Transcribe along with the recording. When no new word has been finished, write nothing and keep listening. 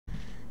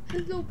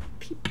Hello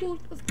people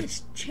of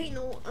this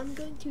channel, I'm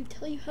going to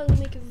tell you how to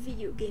make a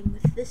video game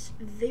with this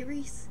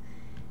very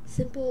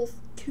simple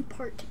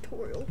two-part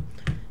tutorial.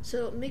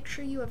 So make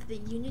sure you have the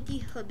Unity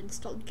hub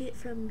installed. Get it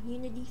from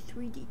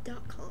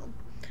unity3d.com,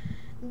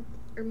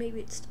 or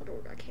maybe it's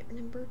 .org, I can't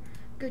remember.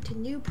 Go to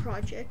new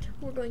project.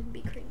 We're going to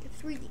be creating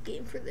a 3D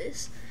game for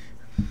this.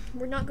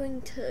 We're not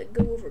going to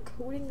go over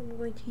coding, and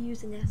we're going to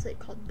use an asset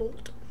called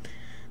Bolt,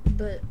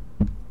 but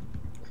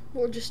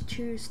we'll just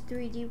choose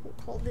 3D. We'll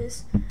call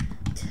this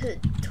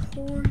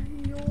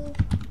tutorial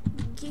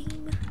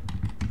game.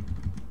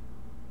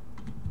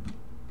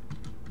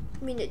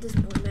 I mean, it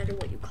doesn't really matter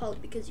what you call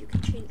it because you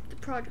can change the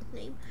project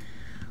name.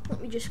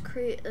 Let me just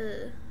create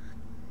a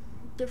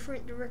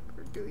different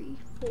directory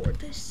for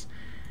this.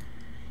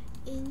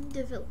 In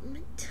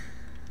development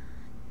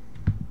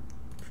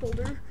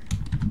folder,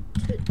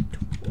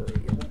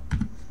 tutorial.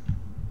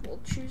 We'll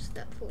choose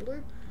that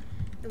folder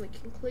and we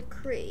can click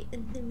create,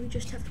 and then we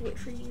just have to wait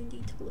for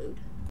Unity to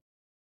load.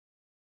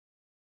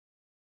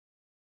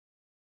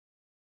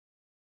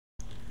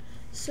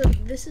 So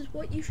this is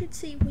what you should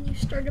see when you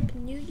start up a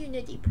new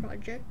Unity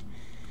project.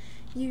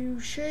 You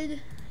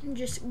should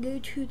just go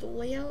to the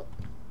layout,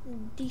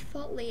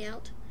 default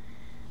layout.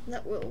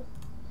 That will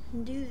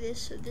do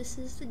this. So this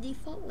is the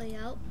default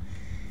layout.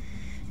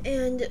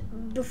 And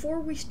before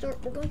we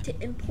start, we're going to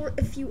import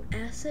a few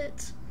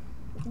assets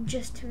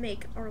just to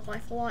make our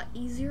life a lot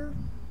easier.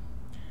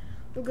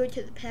 We'll go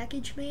to the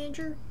package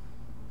manager.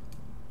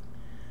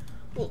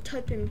 We'll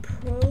type in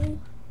Probuilder.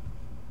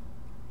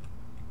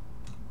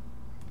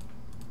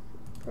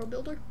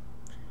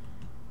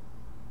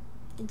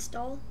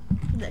 Install.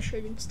 That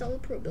should install the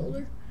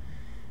Probuilder.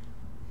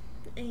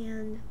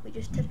 And we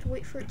just have to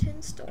wait for it to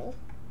install.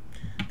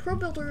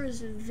 Probuilder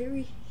is a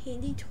very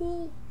handy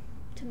tool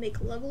to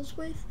make levels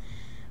with,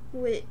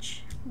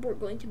 which we're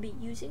going to be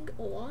using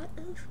a lot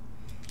of.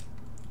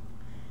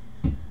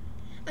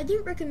 I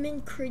didn't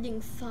recommend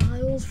creating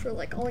files for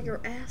like all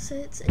your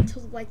assets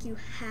until like you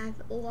have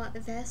a lot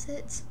of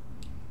assets.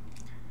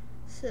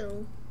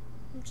 So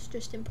I'm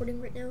just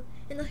importing right now,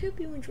 and I hope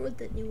you enjoyed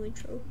that new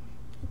intro.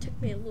 It took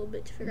me a little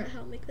bit to figure out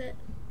how to make that.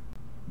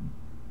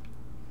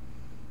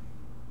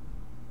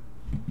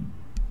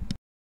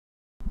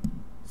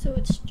 So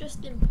it's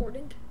just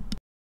importing.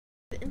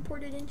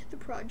 Import it into the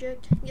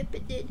project. Yep,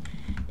 it did.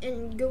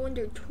 And go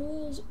under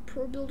Tools,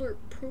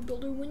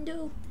 Probuilder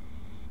window,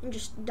 and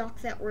just dock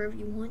that wherever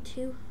you want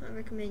to. I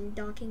recommend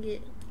docking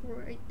it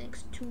right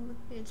next to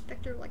the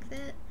inspector like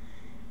that.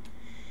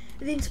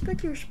 The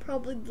inspector is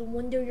probably the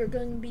window you're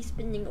going to be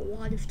spending a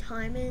lot of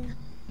time in,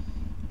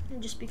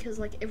 just because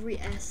like every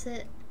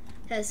asset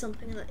has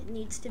something that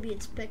needs to be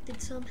inspected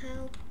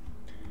somehow.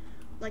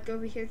 Like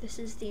over here, this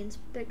is the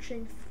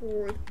inspection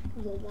for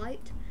the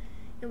light,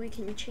 and we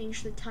can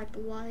change the type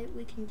of light.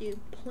 We can do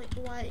point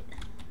light.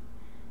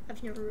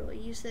 I've never really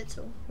used that,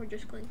 so we're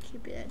just going to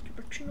keep it at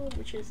directional,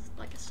 which is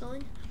like a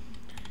sun.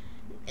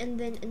 And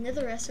then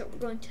another asset we're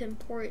going to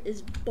import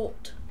is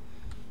Bolt.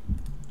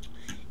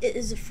 It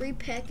is a free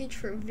package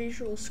for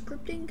visual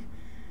scripting.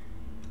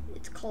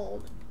 It's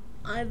called,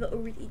 I've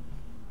already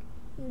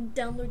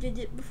downloaded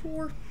it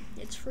before.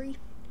 It's free,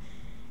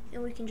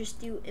 and we can just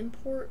do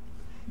import.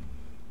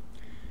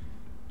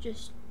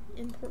 Just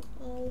import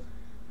all,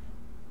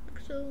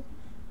 like so.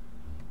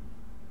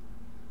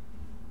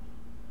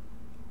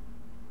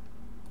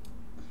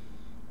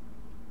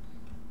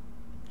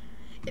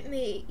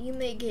 You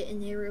may get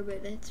an error,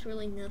 but that's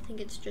really nothing.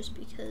 It's just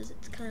because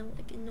it's kind of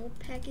like an old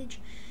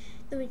package.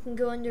 Then we can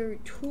go under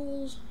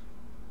Tools,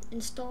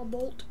 Install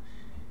Bolt,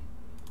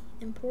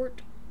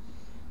 Import,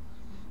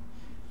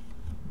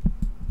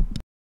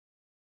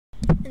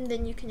 and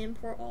then you can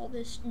import all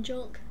this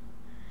junk.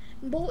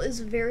 Bolt is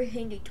a very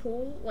handy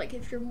tool. Like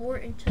if you're more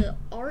into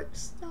art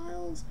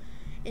styles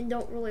and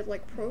don't really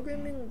like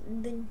programming,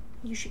 then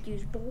you should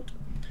use Bolt.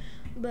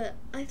 But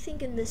I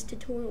think in this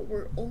tutorial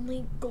we're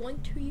only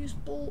going to use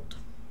Bolt.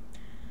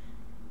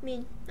 I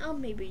mean, I'll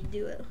maybe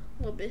do a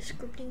little bit of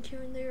scripting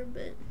here and there,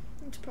 but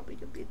it's probably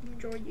going to be the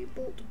majority of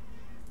Bolt.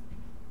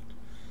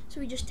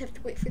 So we just have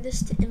to wait for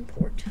this to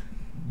import.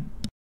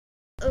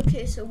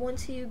 Okay, so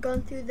once you've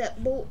gone through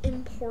that Bolt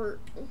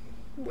import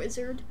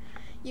wizard,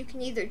 you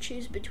can either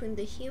choose between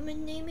the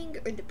human naming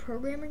or the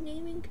programmer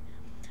naming.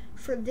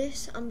 For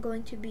this, I'm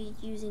going to be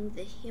using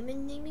the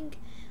human naming,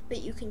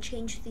 but you can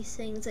change these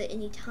things at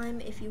any time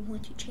if you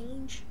want to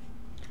change.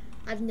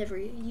 I've never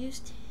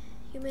used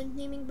human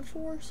naming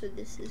before, so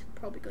this is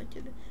probably going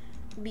to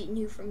be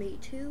new for me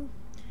too.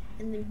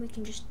 And then we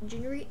can just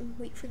generate and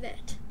wait for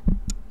that.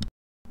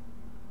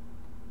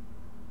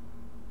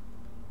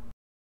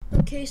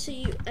 Okay, so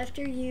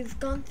after you've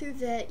gone through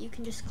that, you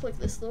can just click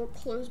this little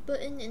close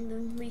button, and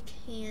then we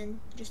can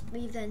just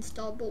leave that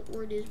install Bolt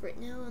where it is right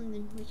now, and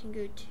then we can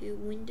go to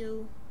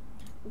Window,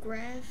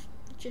 Graph,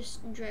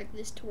 just drag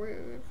this to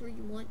wherever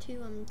you want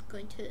to. I'm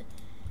going to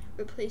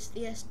replace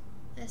the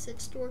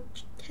Asset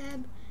Storage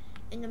tab,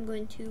 and I'm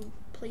going to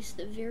place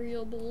the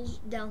variables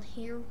down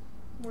here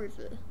where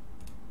the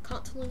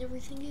console and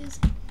everything is.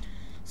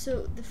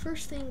 So the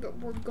first thing that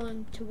we're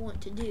going to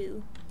want to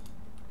do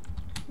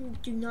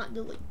do not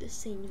delete the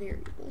same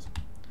variables.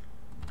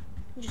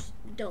 Just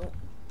don't.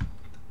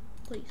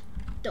 Please,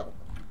 don't.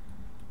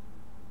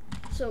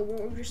 So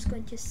we're just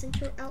going to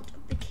center out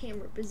of the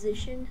camera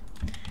position,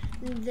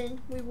 and then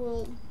we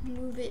will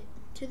move it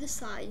to the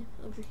side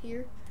over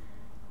here,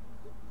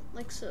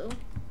 like so.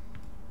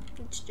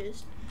 Let's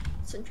just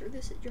center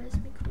this. It drives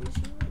me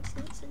crazy when it's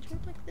not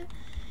centered like that.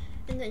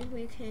 And then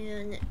we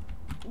can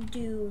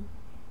do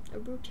a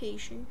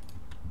rotation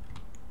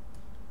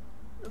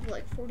of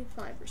like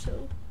 45 or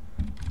so.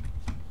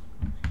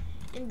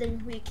 And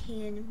then we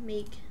can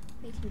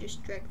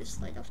just drag this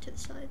slide off to the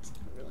sides.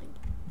 Not really.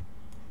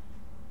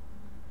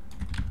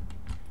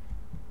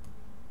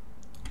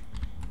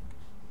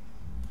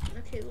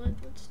 Okay,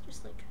 let's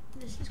just like,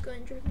 this is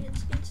going to drive me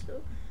insane,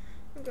 so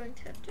I'm going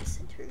to have to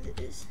center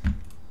this.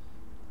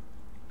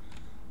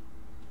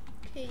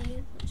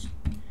 Okay,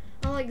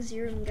 I like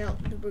zeroing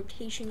out the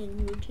rotation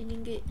and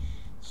rotating it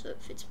so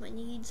it fits my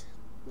needs.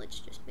 Let's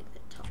just make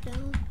that top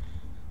down.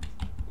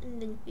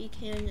 And then we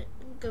can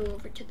go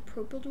over to the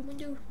Probuilder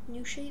window,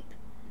 new shape.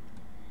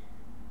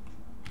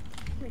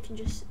 We can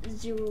just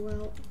zero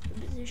out the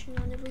position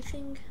on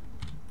everything.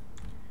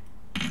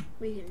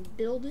 We can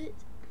build it.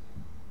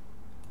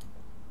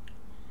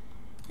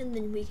 And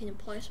then we can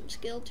apply some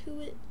scale to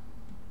it.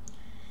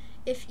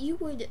 If you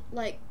would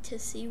like to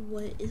see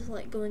what is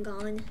like going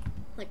on,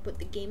 like what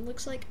the game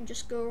looks like,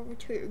 just go over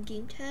to your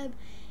game tab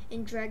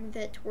and drag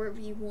that to wherever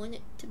you want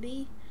it to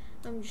be.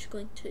 I'm just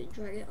going to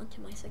drag it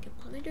onto my second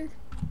monitor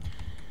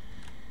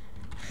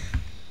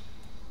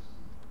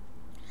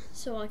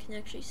so I can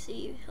actually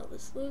see how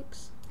this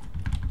looks.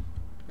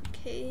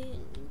 Okay,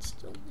 and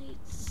still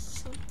needs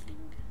something.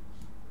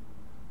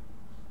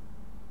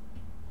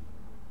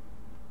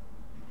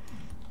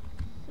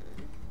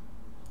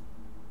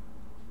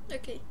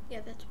 Okay,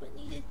 yeah, that's what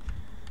needed.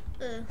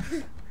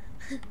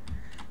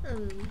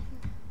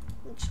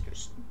 Let's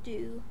just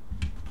do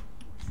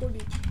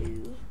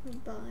 42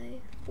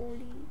 by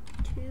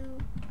 42.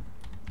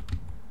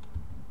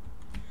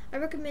 I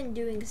recommend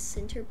doing a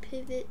center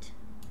pivot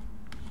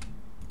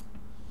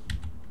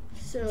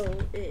so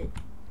it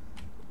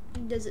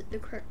does it the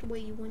correct way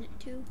you want it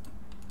to,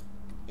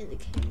 and the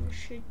camera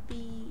should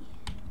be.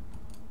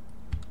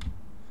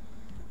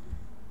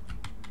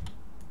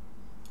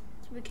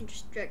 We can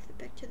just drag it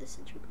back to the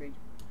center grid.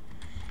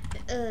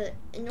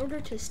 In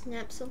order to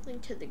snap something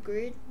to the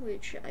grid,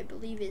 which I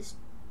believe is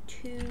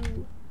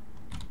 2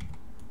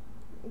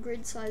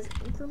 grid size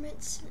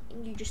increments,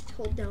 and you just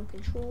hold down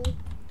Control,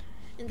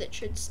 and that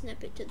should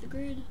snap it to the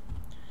grid.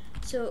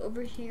 So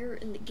over here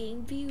in the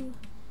game view,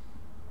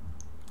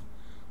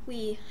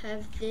 we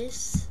have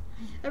this.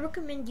 I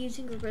recommend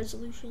using a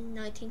resolution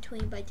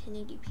 1920 by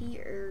 1080p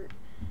or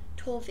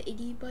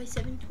 1280 by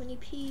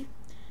 720p.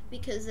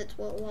 Because that's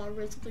what a lot of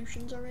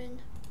resolutions are in.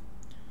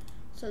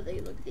 So they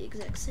look the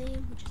exact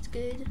same, which is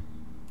good.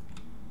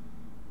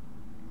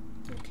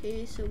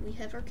 Okay, so we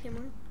have our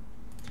camera.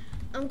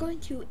 I'm going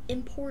to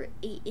import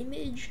a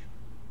image,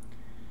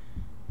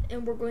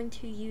 and we're going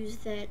to use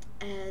that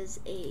as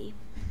a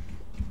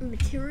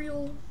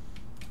material.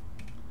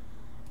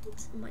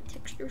 It's in my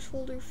textures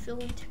folder, fill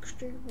in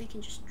texture. We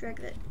can just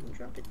drag that and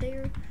drop it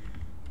there.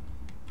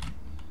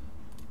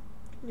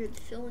 Under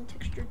the fill in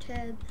texture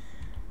tab,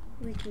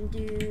 we can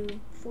do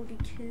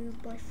 42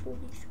 by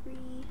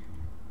 43,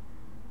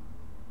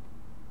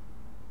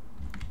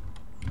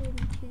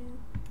 42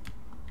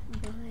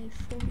 by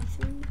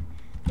 43.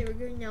 There we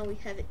go, now we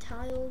have it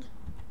tiled,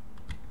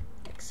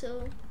 like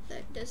so.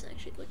 That doesn't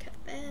actually look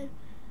half bad.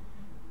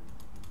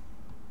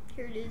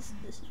 Here it is,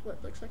 this is what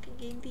it looks like in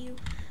game view.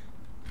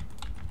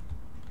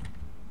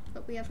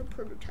 But we have a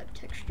prototype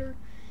texture,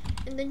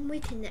 and then we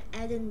can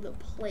add in the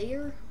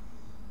player.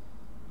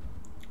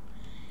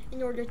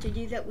 In order to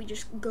do that, we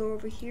just go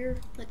over here.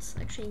 Let's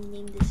actually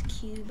name this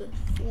cube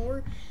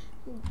floor.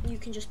 You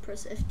can just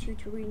press F2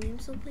 to rename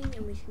something,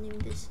 and we can name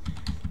this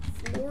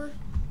floor.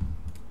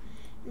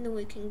 And then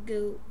we can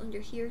go under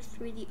here,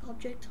 3D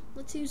object.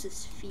 Let's use a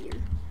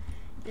sphere.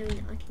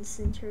 Then I can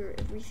center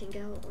everything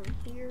out on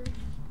here.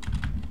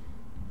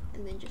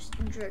 And then just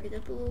drag it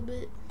up a little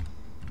bit.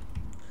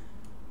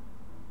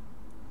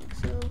 Like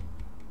so.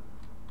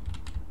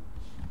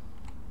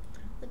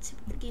 Let's see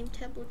what the game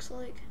tab looks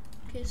like.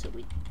 Okay, so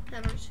we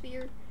have our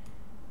sphere.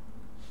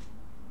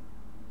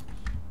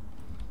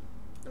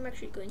 I'm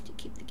actually going to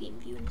keep the game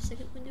view in the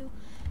second window.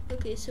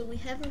 Okay, so we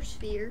have our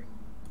sphere.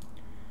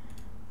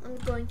 I'm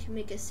going to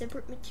make a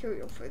separate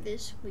material for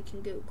this. We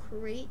can go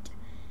create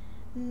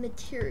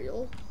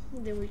material,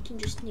 and then we can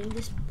just name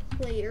this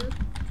player.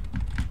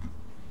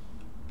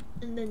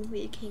 And then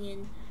we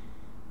can,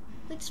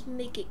 let's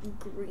make it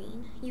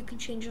green. You can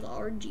change the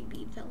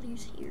RGB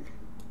values here.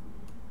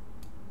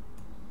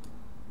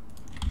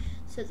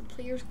 So the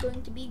player is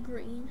going to be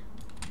green.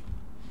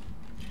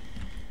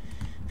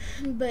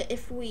 But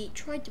if we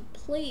try to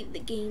play the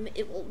game,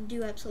 it will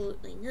do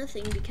absolutely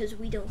nothing because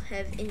we don't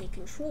have any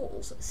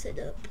controls set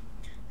up.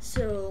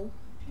 So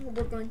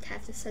we're going to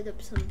have to set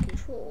up some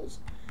controls.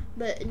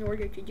 But in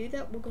order to do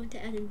that, we're going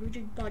to add a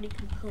rigid body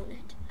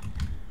component.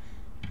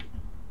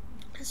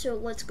 So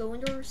let's go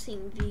into our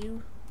scene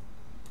view,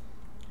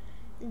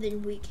 and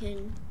then we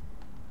can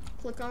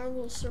click on our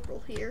little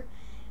circle here,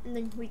 and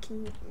then we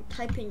can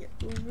type in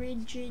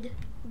rigid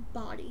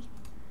body,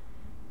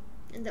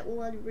 and that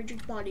will add a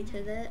rigid body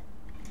to that.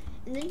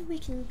 And then we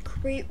can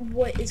create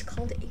what is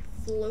called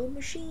a flow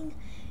machine.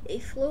 A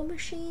flow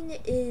machine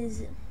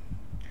is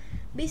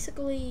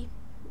basically,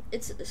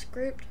 it's a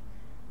script,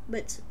 but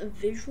it's a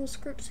visual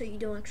script, so you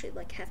don't actually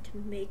like have to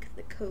make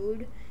the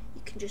code.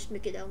 You can just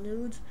make it out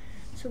nodes.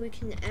 So we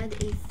can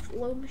add a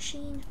flow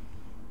machine.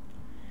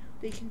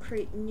 We can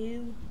create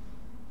new.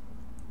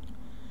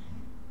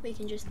 We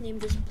can just name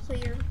this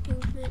player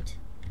movement.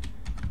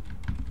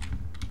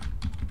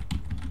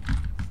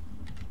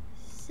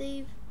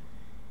 Save.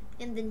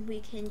 And then we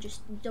can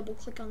just double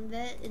click on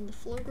that in the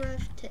flow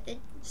graph to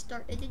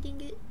start editing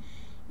it.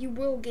 You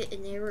will get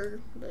an error,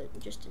 but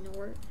just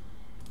ignore it.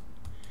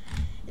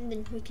 And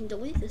then we can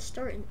delete the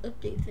start and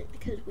update event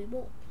because we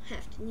won't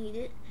have to need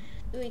it.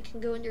 Then we can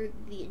go under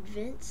the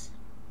events,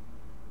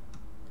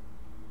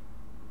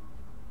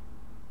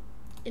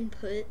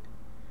 input,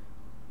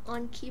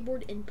 on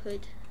keyboard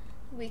input,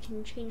 we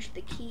can change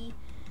the key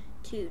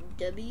to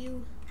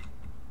W.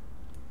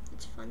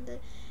 It's fun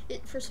that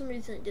for some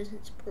reason it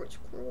doesn't support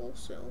scroll,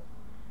 so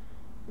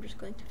I'm just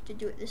going to have to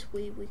do it this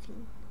way. We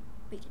can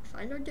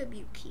find our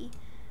W key,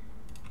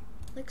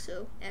 like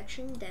so,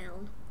 action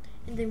down,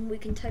 and then we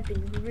can type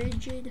in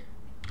rigid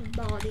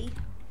body,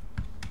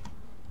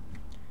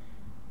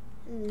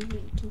 and then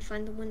we can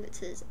find the one that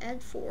says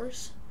add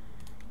force,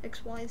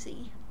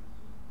 XYZ,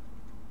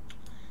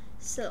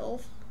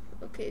 self,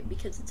 okay,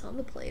 because it's on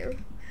the player,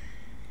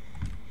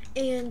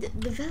 and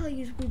the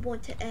values we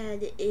want to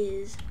add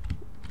is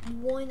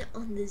 1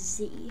 on the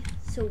Z.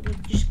 So we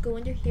just go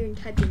under here and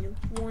type in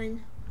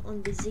 1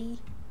 on the Z.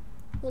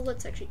 Well,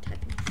 let's actually type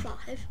in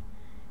 5.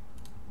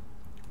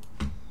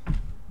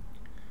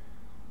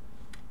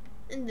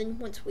 And then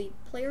once we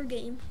play our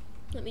game,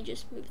 let me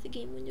just move the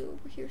game window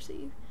over here so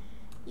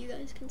you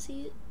guys can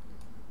see it.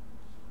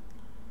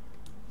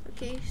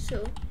 Okay,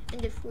 so,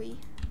 and if we,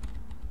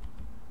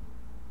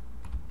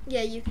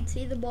 yeah, you can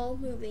see the ball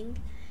moving.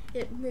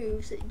 It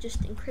moves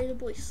just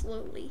incredibly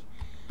slowly.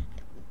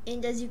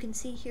 And as you can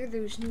see here,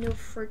 there's no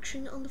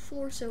friction on the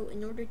floor, so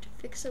in order to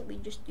fix it, we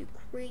just do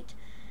create,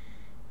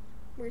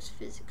 where's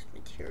physics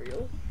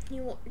material?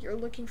 You're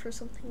looking for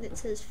something that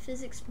says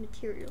physics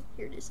material.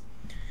 Here it is.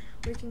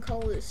 We can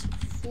call this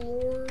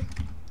floor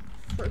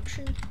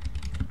friction,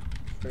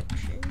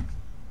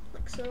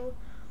 like so.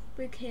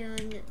 We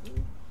can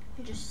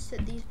just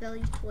set these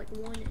values to like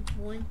 1 and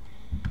 1,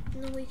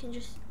 and then we can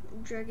just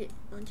drag it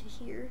onto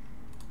here,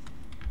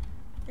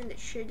 and it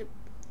should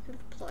have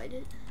applied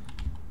it.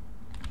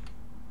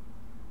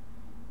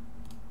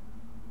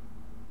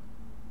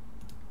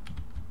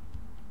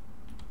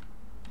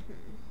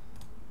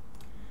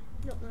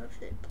 I don't know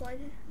if it applied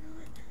it or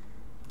not.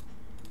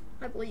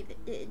 I believe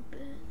it did, but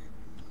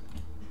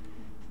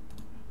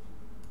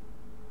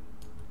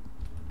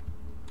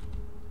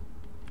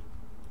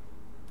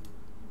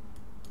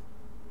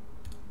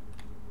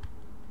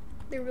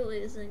there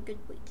really isn't a good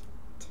way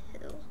to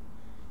tell.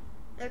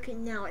 Okay,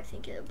 now I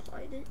think it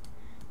applied it.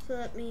 So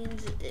that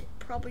means it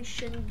probably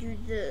shouldn't do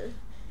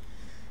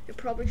it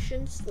probably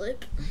shouldn't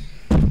slip,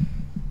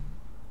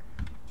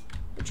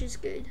 which is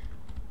good.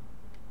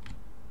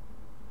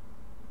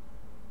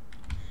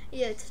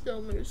 Yeah, it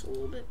still moves a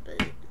little bit,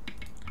 but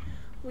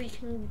we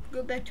can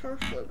go back to our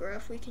flow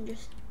graph. We can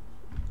just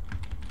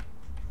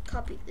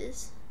copy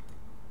this,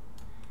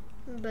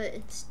 but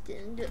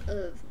instead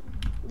of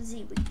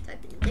Z, we can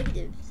type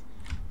in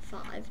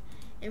 -5,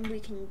 and we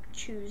can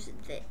choose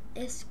the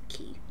S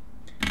key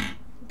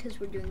because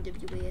we're doing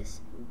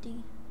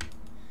WASD.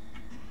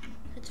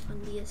 Let's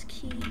find the S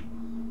key.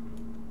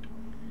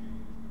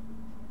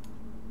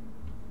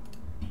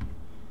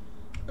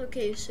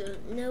 Okay, so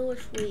now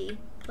if we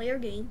play our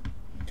game,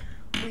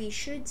 we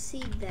should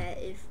see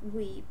that if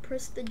we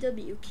press the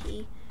W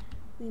key,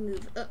 we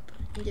move up,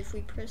 and if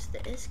we press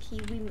the S key,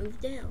 we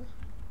move down.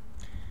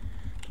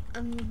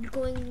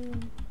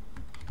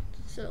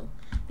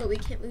 But we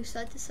can't move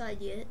side to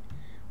side yet,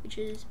 which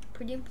is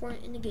pretty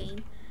important in the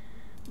game,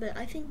 but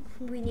I think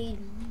we need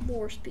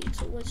more speed,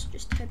 so let's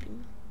just type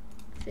in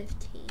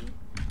 15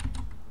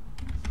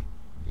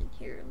 in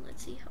here, and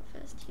let's see how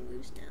fast he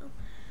moves now.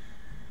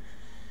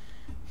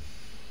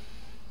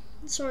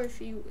 Sorry if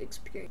you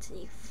experience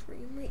any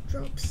frame rate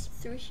drops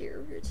through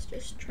here. It's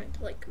just trying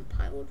to like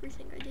compile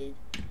everything I did.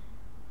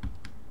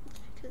 It's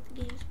because the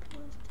game's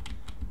paused.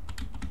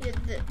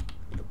 Yeah,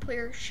 the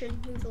player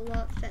should move a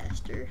lot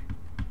faster,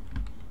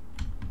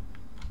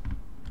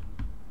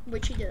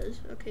 which he does.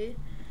 Okay.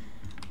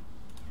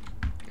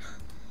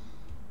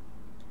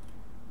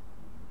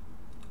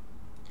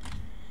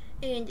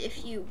 And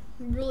if you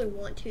really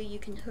want to, you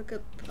can hook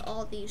up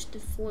all these to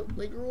float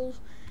literals.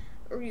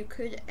 Or you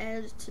could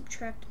add,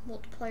 subtract,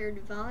 multiply, or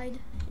divide,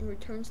 and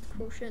returns the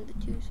quotient of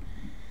the two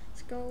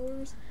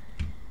scholars.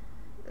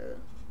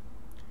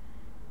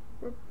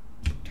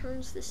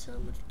 Returns the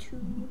sum of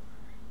two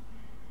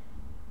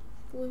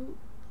float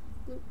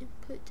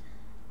input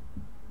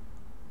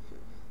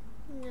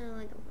No,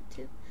 I don't want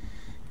to.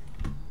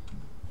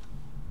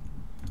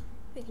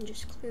 We can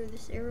just clear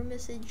this error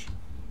message.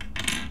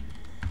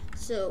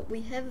 So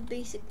we have a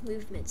basic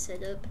movement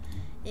set up,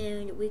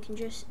 and we can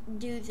just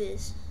do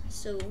this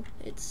so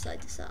it's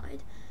side to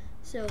side.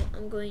 So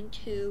I'm going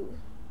to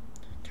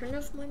turn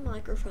off my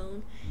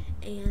microphone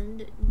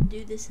and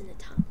do this in a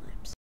time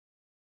lapse.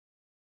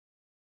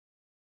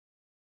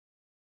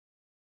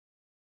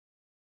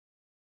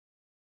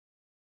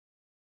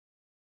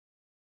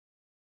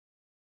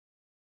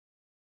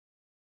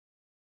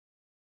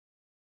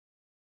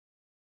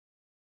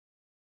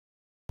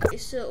 Okay,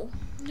 so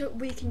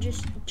we can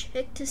just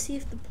check to see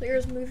if the player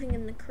is moving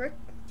in the correct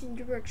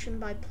direction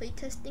by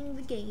playtesting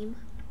the game.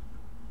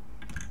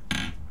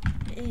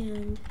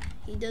 And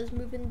he does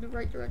move in the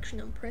right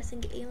direction. I'm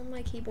pressing A on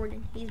my keyboard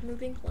and he's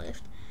moving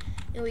left.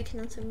 And we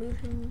can also move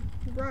him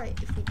right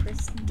if we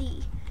press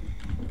D.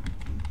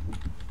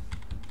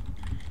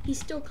 He's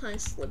still kind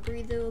of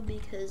slippery though,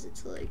 because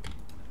it's like,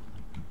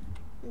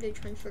 I'm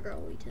trying to figure out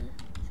a way to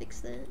fix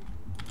that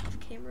off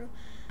camera.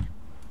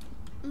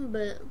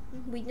 But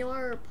we know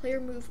our player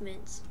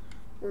movements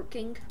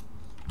working,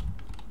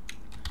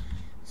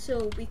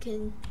 so we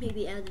can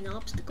maybe add an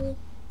obstacle.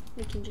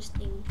 We can just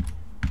name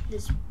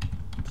this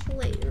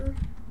player,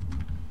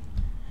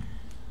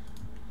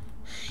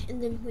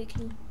 and then we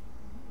can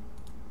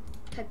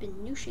type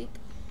in new shape,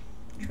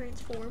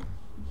 transform,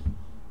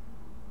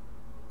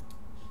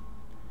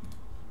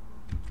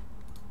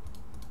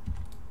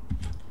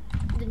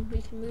 then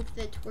we can move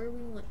that to where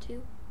we want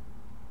to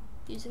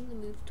using the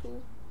move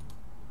tool.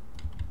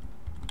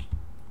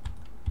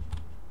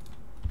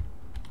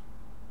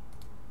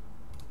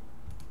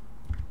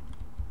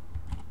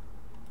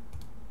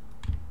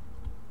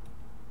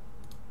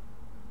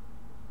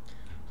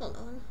 Hold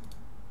on.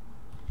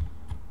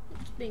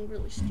 It's being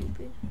really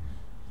stupid.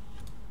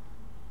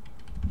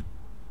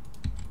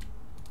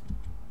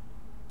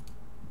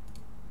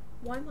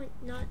 Why am I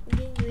not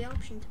getting the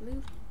option to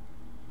move?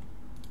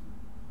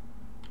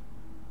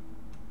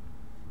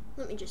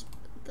 Let me just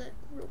put that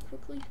real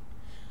quickly.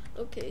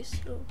 Okay,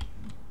 so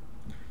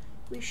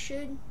we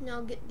should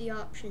now get the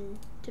option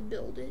to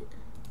build it,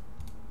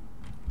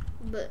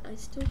 but I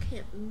still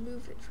can't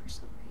move it for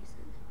some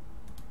reason.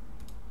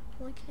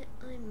 Why can't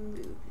I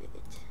move it?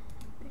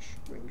 Mesh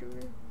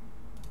renderer.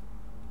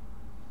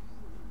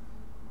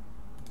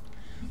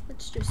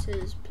 Let's just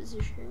says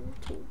position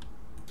to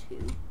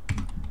 2,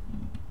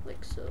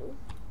 like so.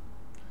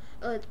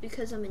 Oh, it's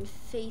because I'm in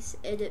face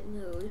edit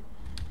mode.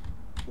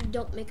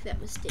 Don't make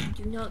that mistake.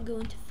 Do not go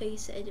into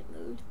face edit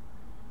mode.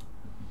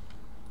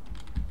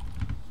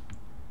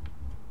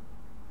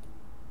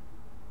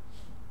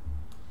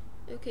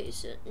 Okay,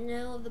 so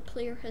now the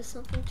player has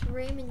something to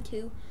ram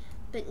into,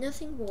 but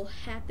nothing will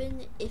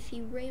happen if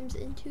he rams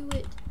into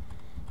it.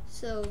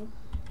 So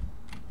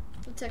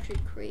let's actually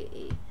create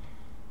a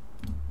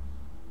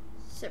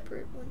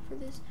separate one for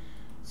this.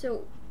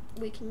 So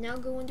we can now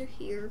go under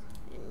here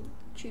and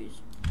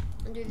choose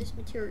under this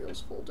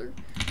materials folder.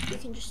 We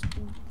can just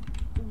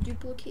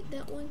duplicate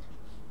that one,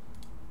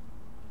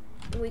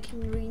 and we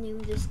can rename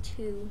this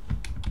to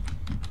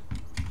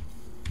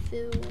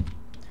fill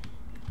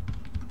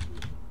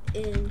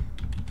in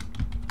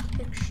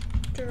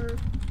texture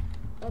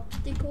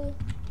obstacle,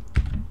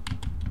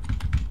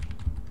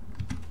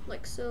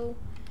 like so,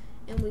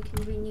 and we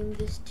can rename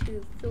this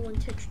to fill in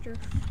texture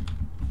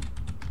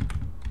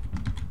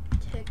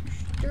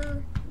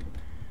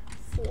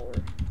floor,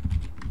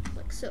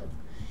 like so.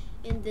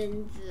 And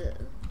then the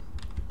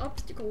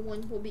obstacle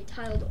one will be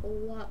tiled a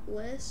lot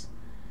less,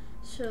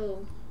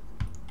 so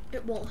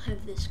it won't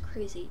have this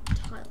crazy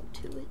tile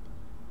to it,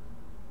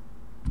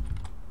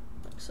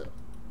 like so.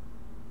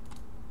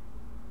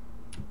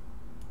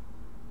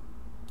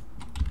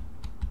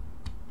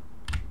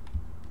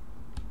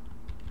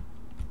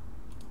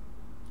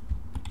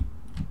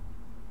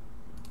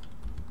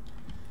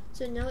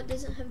 So now it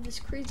doesn't have this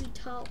crazy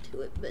tile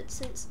to it, but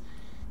since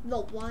the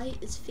light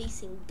is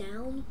facing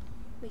down,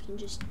 we can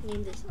just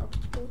name this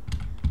obstacle.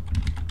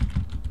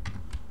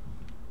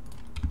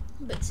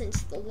 But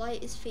since the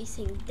light is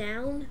facing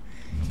down,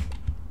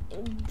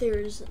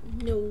 there's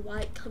no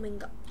light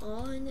coming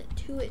on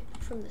to it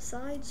from the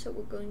side, so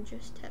we're going to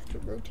just have to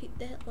rotate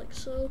that like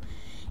so.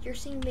 Your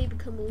scene may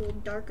become a little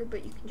darker,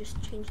 but you can just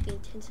change the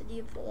intensity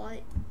of the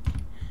light.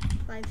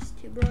 5 is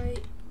too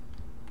bright,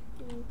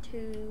 and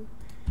 2,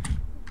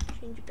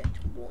 change it back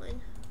to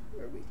 1,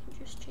 or we can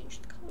just change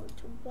the color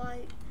to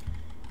white,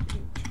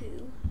 and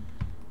 2.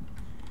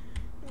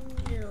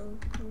 No,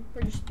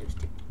 we're just going to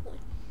stick to 1.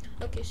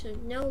 Okay, so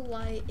now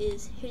light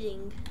is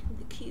hitting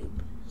the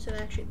cube, so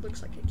actually it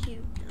looks like a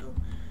cube now.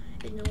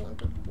 It no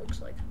longer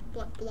looks like a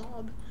black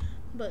blob,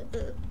 but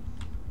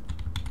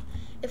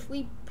if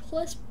we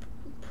press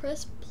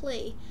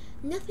play,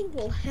 nothing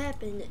will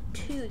happen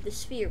to the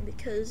sphere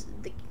because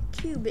the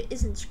cube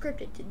isn't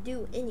scripted to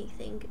do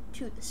anything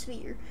to the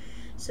sphere.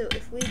 So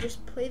if we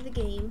just play the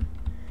game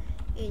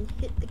and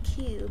hit the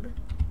cube,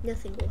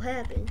 nothing will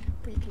happen,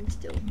 but you can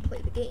still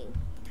play the game.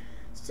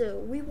 So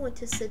we want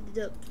to set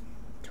it up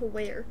to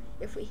where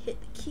if we hit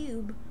the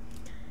cube,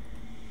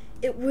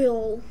 it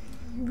will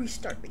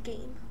restart the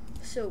game.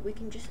 So we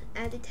can just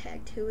add a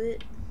tag to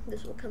it.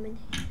 This will come in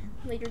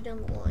later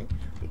down the line.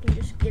 We can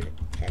just give it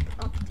tag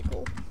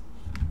obstacle,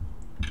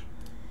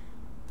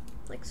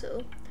 like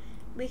so.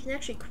 We can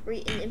actually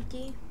create an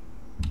empty,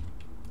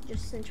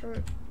 just center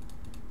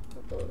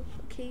a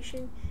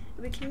location.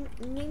 We can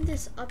name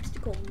this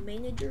obstacle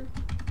manager.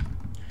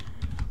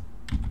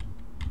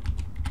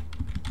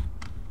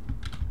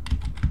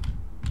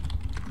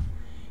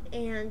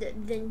 And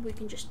then we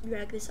can just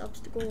drag this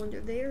obstacle under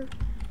there.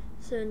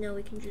 So now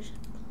we can just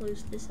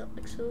close this up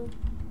like so.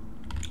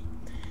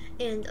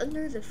 And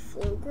under the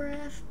flow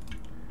graph,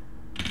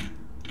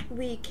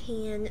 we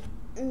can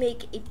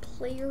make a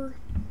player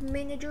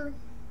manager.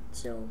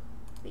 So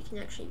we can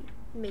actually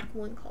make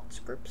one called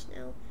scripts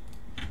now.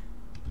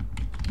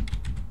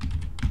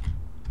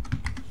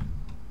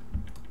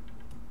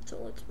 So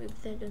let's move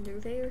that under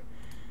there.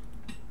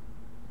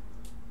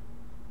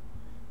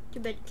 Too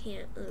bad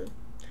can't,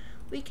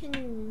 we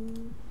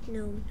can,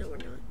 no we're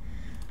not.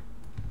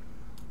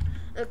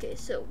 Okay,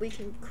 so we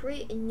can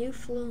create a new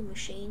flow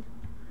machine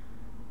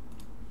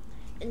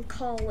and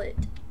call it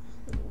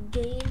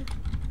game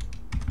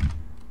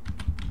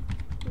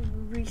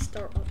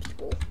restart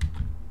obstacle,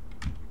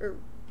 or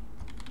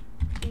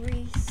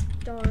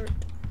restart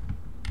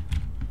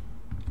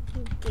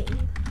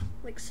game,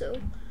 like so.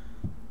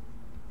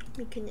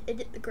 We can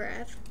edit the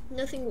graph.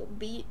 Nothing will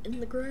be in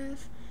the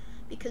graph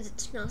because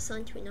it's not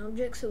assigned to an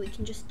object, so we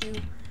can just do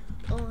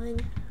on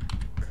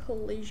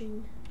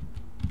collision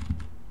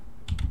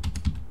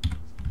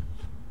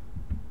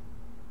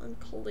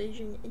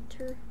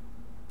enter,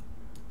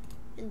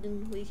 and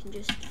then we can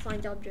just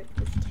find object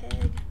with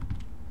tag.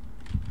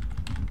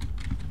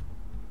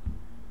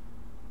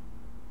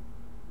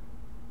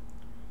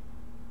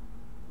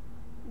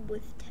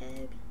 With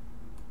tag,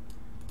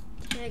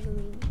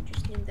 and we can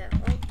just name that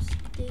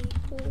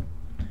obstacle,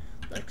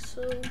 like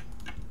so.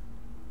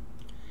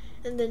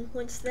 And then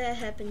once that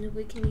happened,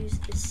 we can use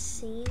the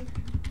scene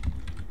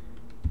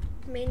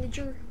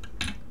manager,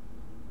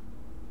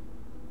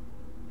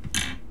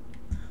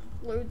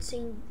 load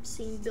scene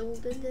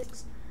build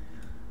index.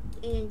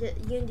 And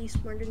Unity's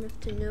smart enough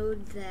to know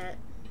that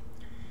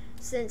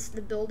since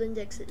the build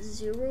index is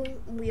 0,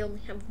 we only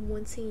have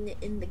one scene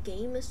in the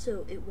game,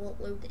 so it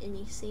won't load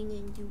any scene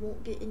and you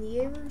won't get any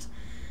errors.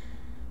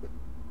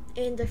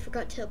 And I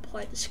forgot to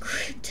apply the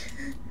script.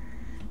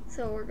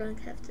 So we're going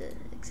to have to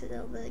exit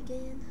out that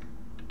again.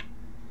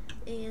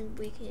 And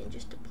we can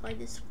just apply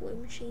this flow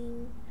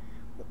machine.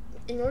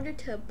 In order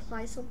to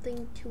apply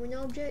something to an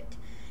object,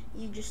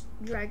 you just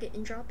drag it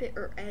and drop it,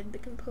 or add the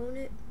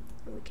component.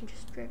 And we can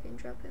just drag and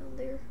drop it on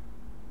there.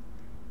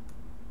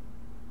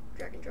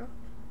 Drag and drop.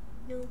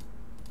 No,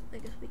 I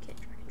guess we can't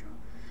drag and drop.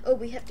 Oh,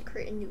 we have to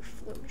create a new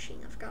flow machine.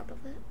 I forgot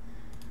about that.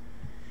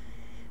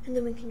 And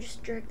then we can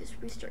just drag this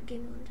restart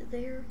game onto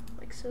there,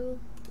 like so.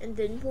 And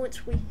then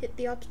once we hit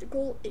the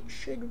obstacle, it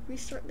should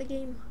restart the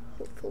game,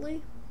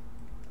 hopefully.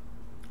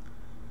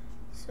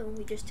 So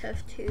we just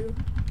have to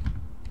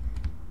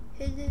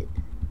hit it.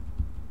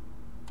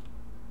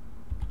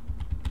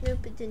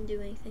 Nope, it didn't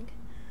do anything.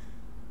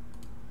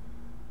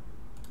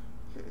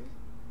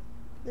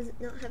 Does it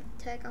not have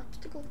the tag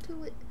obstacle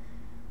to it?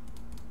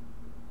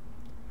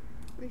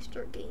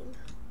 Restart game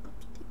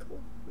obstacle.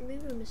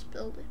 Maybe I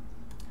misspelled it.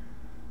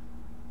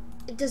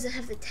 It doesn't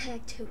have the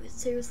tag to it,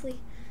 seriously?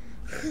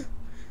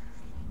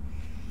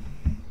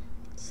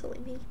 Silly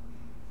me.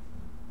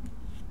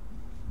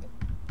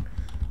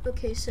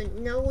 Okay, so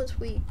now once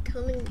we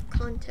come in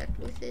contact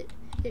with it,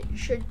 it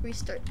should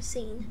restart the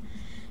scene.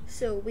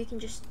 So we can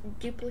just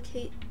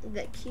duplicate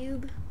that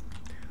cube.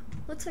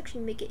 Let's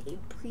actually make it a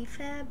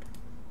prefab.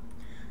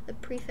 A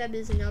prefab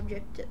is an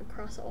object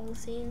across all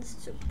scenes,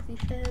 so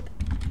prefab.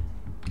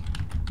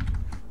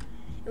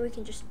 And we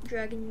can just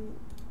drag and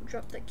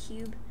drop that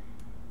cube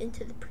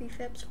into the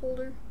prefabs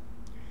folder.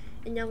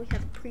 And now we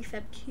have a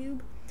prefab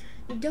cube.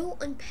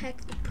 Don't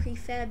unpack the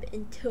prefab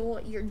until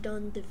you're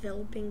done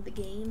developing the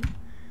game.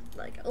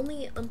 Like,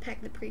 only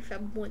unpack the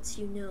prefab once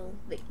you know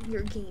that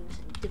your game's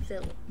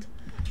developed.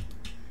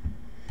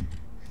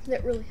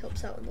 That really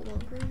helps out in the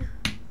long run.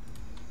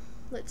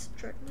 Let's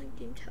drag my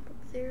game tab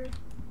up there.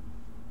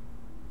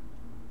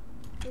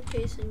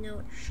 Okay, so now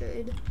it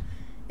should,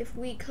 if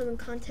we come in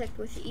contact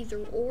with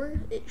either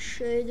or, it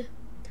should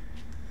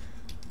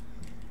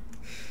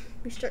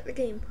restart the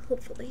game,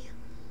 hopefully.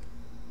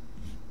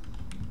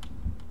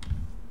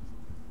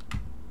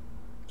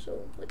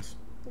 So let's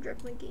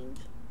drag my games.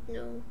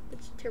 No,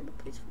 it's a terrible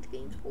place for the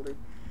games folder.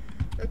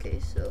 Okay,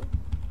 so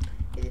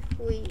if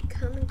we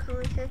come in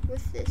contact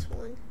with this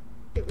one,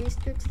 it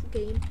restarts the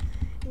game.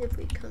 And if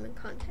we come in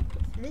contact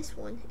with this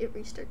one, it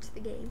restarts the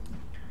game.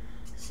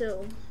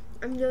 So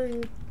I'm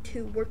going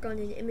to work on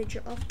an image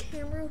off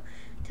camera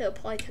to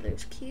apply to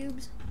those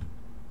cubes.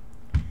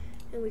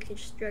 And we can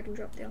just drag and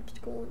drop the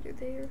obstacle under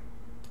there.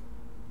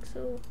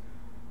 So,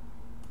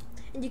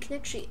 and you can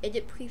actually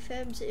edit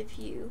prefabs if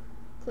you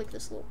click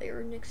this little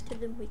arrow next to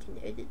them. We can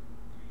edit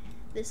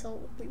this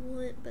all if we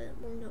want, but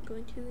we're not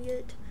going to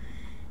yet.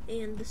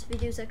 and this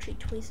video is actually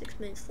 26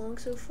 minutes long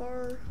so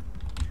far,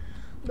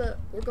 but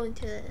we're going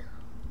to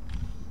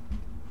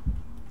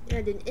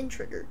add an end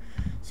trigger.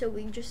 So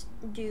we just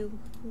do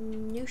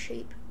new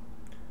shape.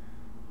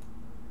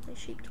 My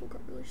shape tool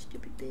got really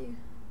stupid big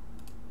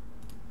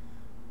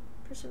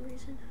for some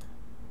reason.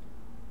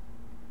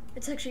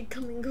 It's actually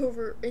coming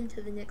over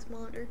into the next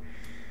monitor.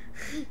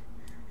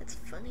 That's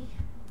funny.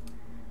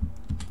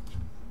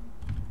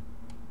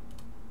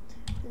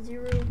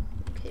 0,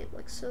 okay,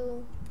 like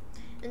so.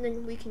 And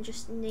then we can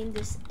just name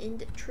this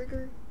end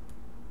trigger.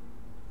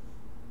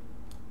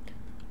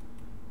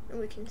 And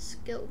we can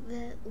scale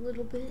that a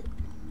little bit.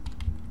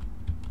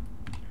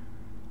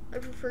 I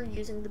prefer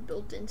using the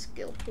built-in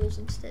scale tools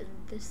instead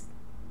of this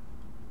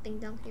thing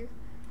down here.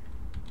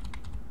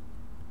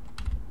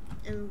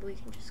 And we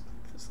can just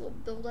click this little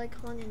build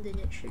icon, and then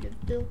it should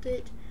have built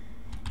it.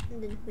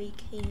 And then we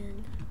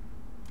can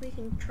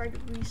try to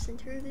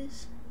recenter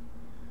this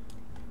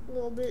a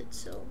little bit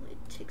so it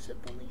takes up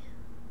only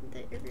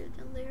that area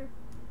down there.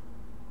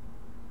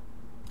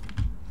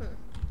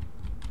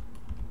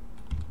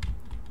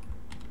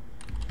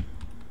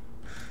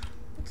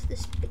 What's the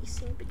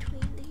spacing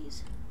between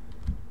these?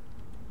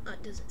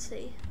 It doesn't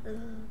say.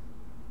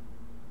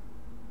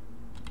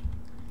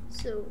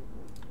 So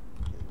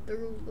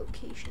the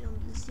location on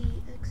the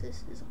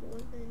z-axis is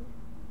 11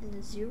 and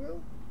the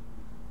 0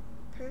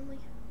 apparently.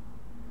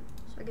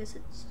 So I guess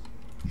it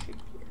should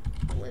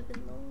be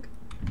 11 long.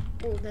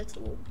 Oh, that's a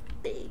little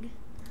big.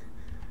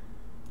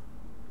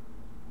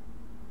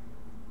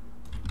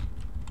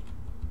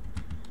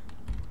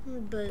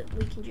 But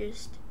we can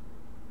just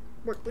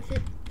work with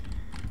it.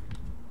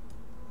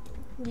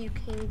 You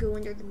can go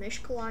under the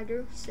mesh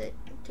collider, set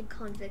to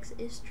convex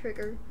is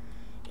trigger,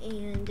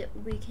 and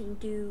we can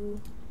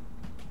do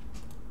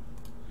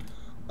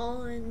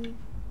on,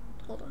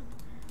 hold on,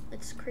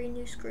 let's create a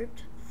new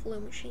script,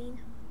 flow machine.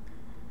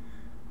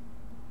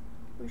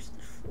 Where's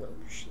the flow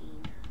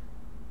machine?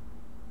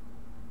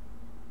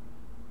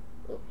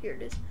 Oh, here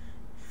it is.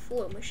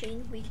 Flow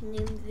machine. We can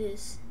name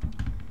this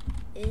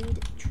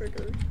end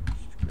trigger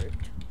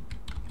script.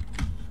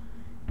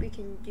 We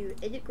can do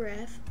edit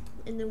graph,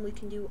 and then we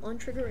can do on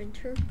trigger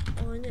enter,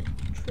 on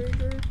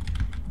trigger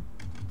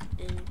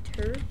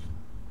enter,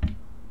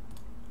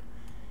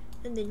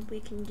 and then we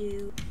can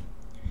do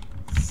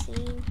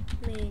scene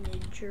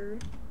manager,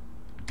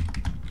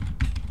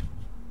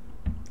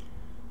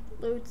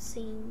 load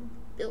scene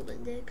build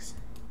index,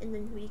 and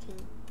then we can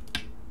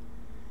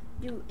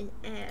do an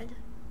add,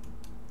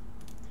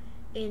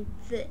 and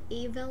the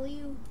A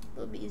value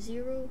will be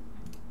 0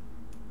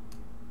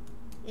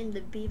 and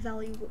the B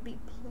value will be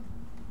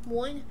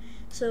 1,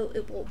 so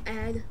it will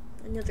add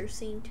another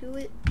scene to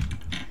it.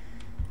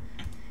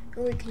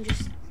 And we can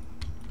just,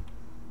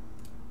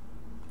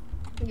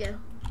 yeah,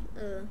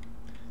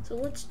 so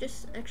let's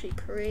just actually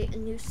create a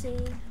new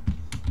scene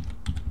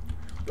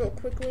real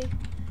quickly.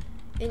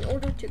 In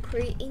order to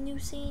create a new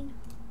scene,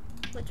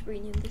 let's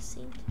rename this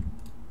scene.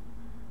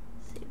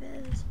 Save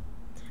as.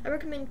 I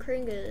recommend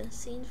creating a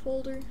scenes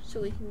folder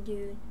so we can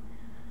do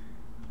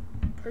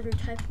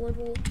prototype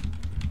level,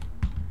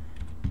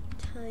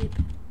 type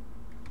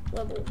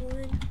level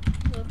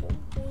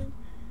 1,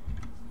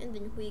 and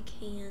then we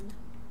can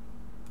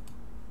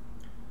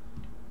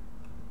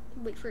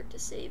wait for it to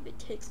save. It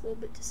takes a little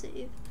bit to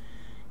save,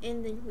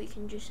 and then we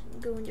can just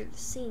go under the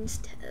scenes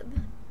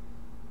tab.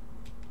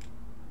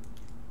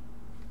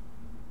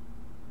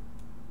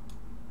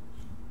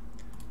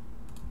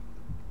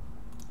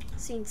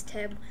 Scenes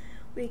tab,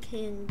 we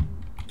can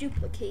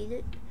duplicate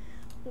it,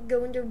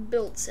 go under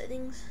build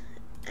settings,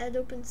 add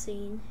open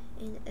scene,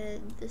 and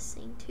add this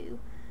scene to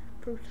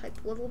prototype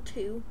level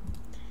 2,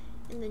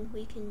 and then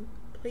we can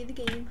play the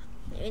game,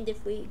 and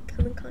if we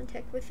come in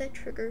contact with that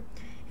trigger,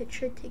 it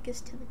should take us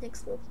to the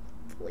next level,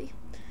 hopefully.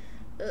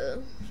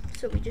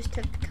 So we just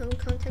have to come in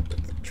contact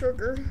with the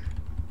trigger.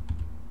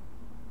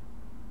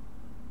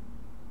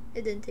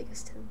 It didn't take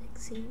us to the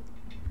next scene.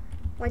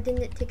 Why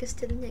didn't it take us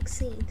to the next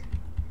scene?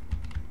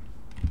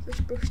 It was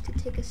supposed to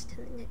take us to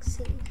the next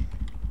scene.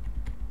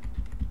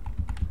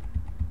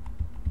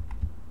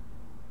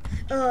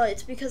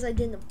 It's because I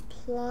didn't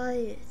apply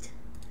it.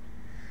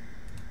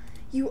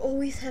 You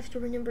always have to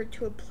remember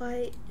to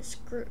apply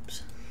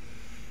scripts.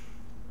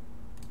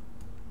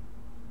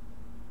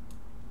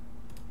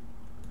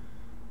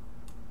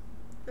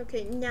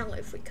 Okay, now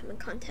if we come in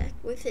contact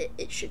with it,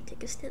 it should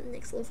take us to the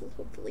next level,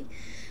 hopefully.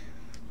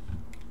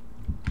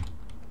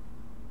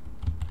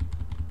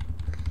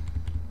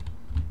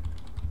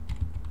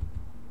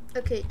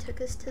 Okay, it took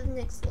us to the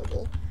next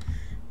level,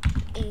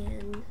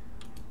 and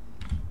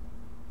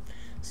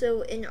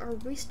so in our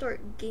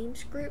restart game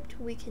script,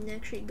 we can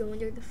actually go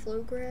under the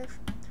flow graph,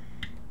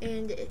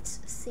 and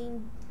it's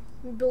scene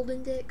build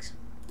index.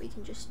 We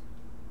can just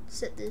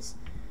set this.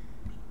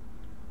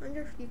 I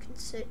wonder if you can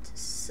set to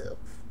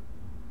self.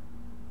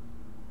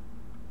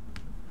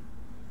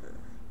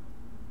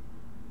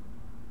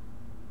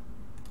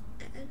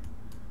 Add.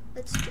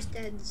 Let's just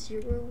add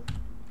 0.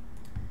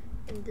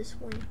 And this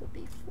one will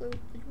be float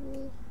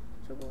rule.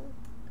 So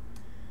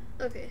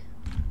okay,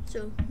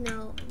 So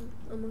now I'm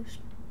almost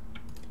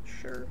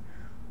sure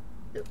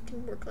it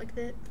can work like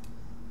that.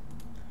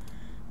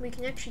 We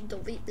can actually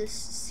delete this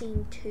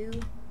scene too,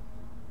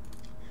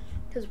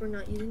 because we're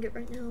not using it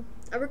right now.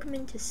 I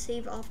recommend to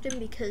save often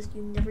because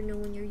you never know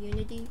when your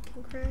Unity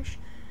can crash.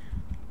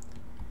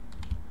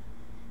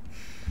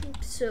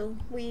 So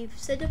we've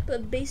set up a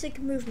basic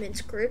movement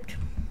script.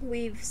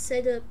 We've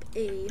set up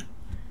a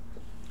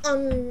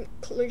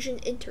collision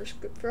enter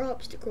script for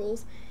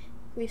obstacles.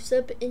 We've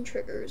set up in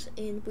triggers,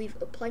 and we've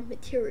applied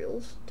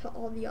materials to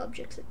all the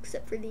objects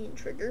except for the in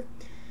trigger.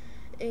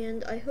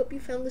 And I hope you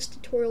found this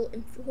tutorial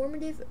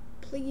informative.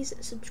 Please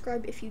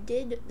subscribe if you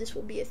did. This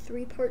will be a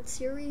 3-part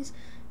series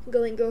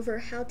going over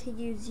how to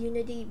use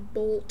Unity,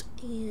 Bolt,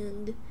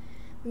 and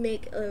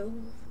make a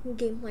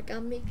game like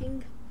I'm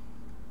making.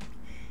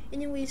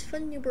 Anyways,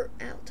 Fun Noober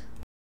out.